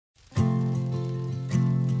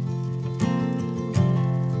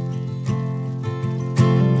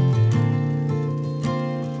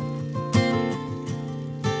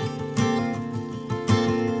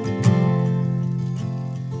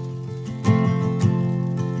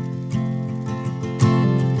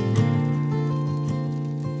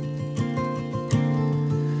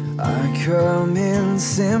come in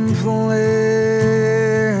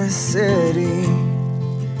simplicity,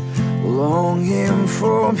 longing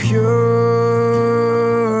for purity,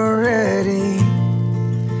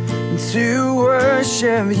 to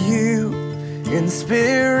worship you in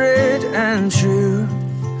spirit and truth.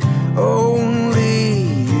 Only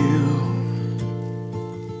you,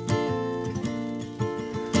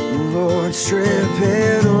 Lord, strip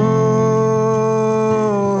it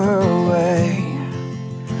all away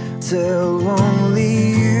till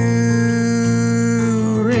only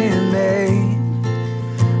you remain.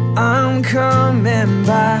 I'm coming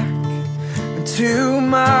back to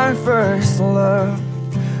my first love.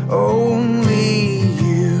 Only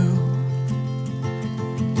you.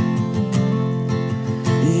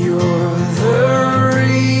 You're the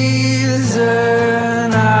reason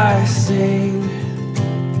I sing,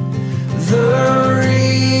 the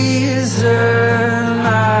reason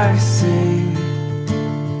I sing.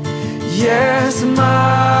 Yes,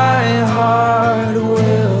 my heart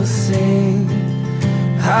will sing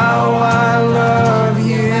how I love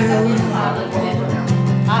you.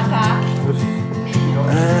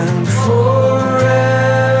 And forever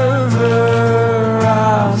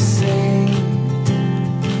I'll sing,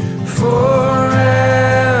 forever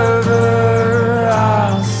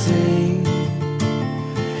I'll sing.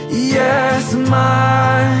 Yes,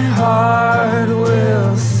 my heart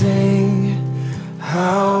will sing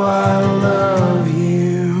how I love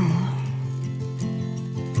you.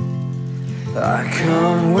 I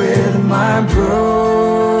come with my broken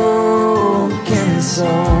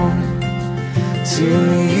song, to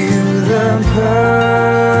you the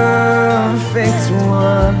perfect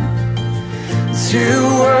one, to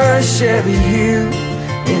worship you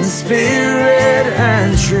in spirit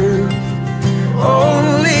and truth.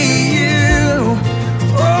 Only you,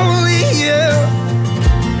 only you.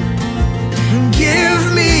 Give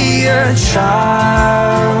me a childlike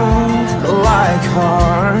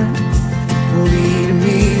heart, lead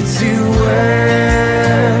me to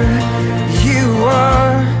where you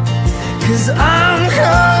are, 'cause I'm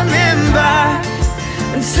coming back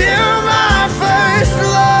to my first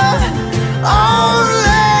love.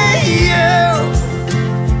 Only you.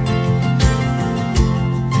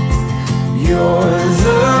 You're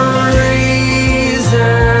the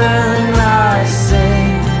reason I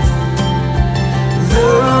sing, the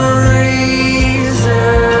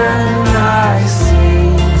reason I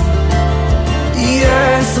sing.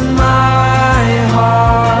 Yes, my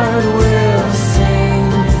heart will sing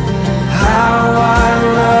how I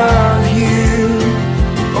love you,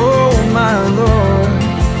 oh my Lord.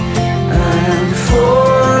 And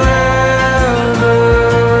forever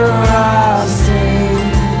I'll sing,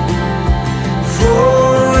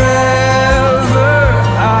 forever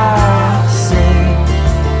I'll sing.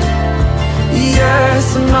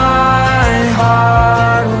 Yes, my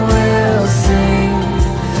heart will sing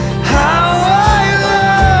how I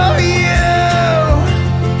love you,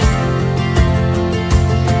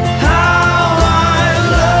 how I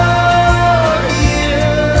love you,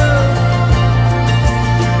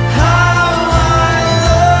 how I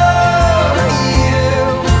love you,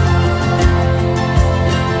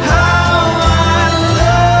 how I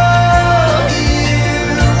love you,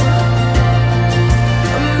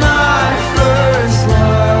 my first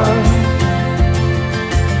love.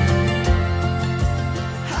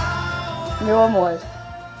 Meu amor,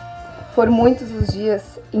 foram muitos os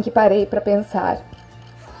dias em que parei para pensar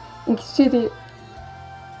em que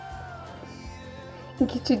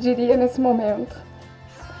te diria nesse momento.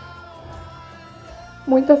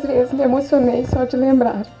 Muitas vezes me emocionei só de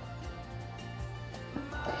lembrar.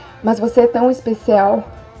 Mas você é tão especial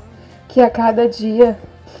que a cada dia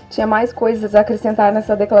tinha mais coisas a acrescentar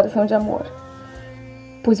nessa declaração de amor.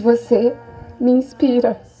 Pois você me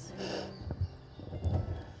inspira,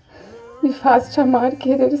 me faz te amar e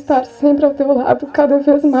querer estar sempre ao teu lado cada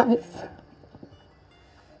vez mais.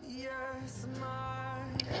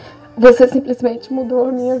 Você simplesmente mudou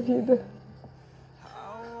a minha vida.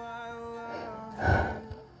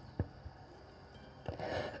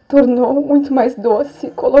 Tornou muito mais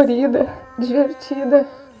doce, colorida, divertida,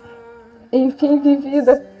 enfim,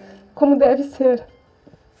 vivida como deve ser.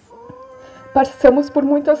 Passamos por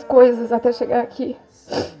muitas coisas até chegar aqui.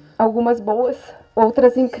 Algumas boas,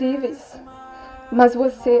 outras incríveis. Mas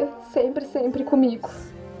você sempre, sempre comigo.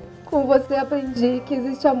 Com você aprendi que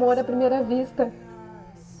existe amor à primeira vista.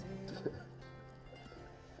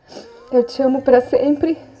 Eu te amo para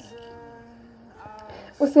sempre.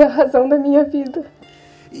 Você é a razão da minha vida.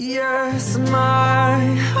 Yes,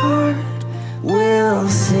 my heart will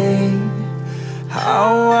sing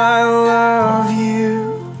how I love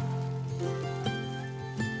you.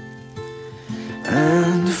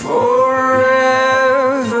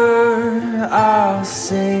 I'll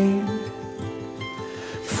sing.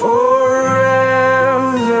 Forever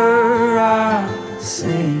I'll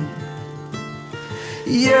sing.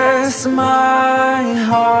 Yes, my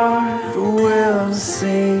heart will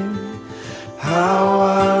sing how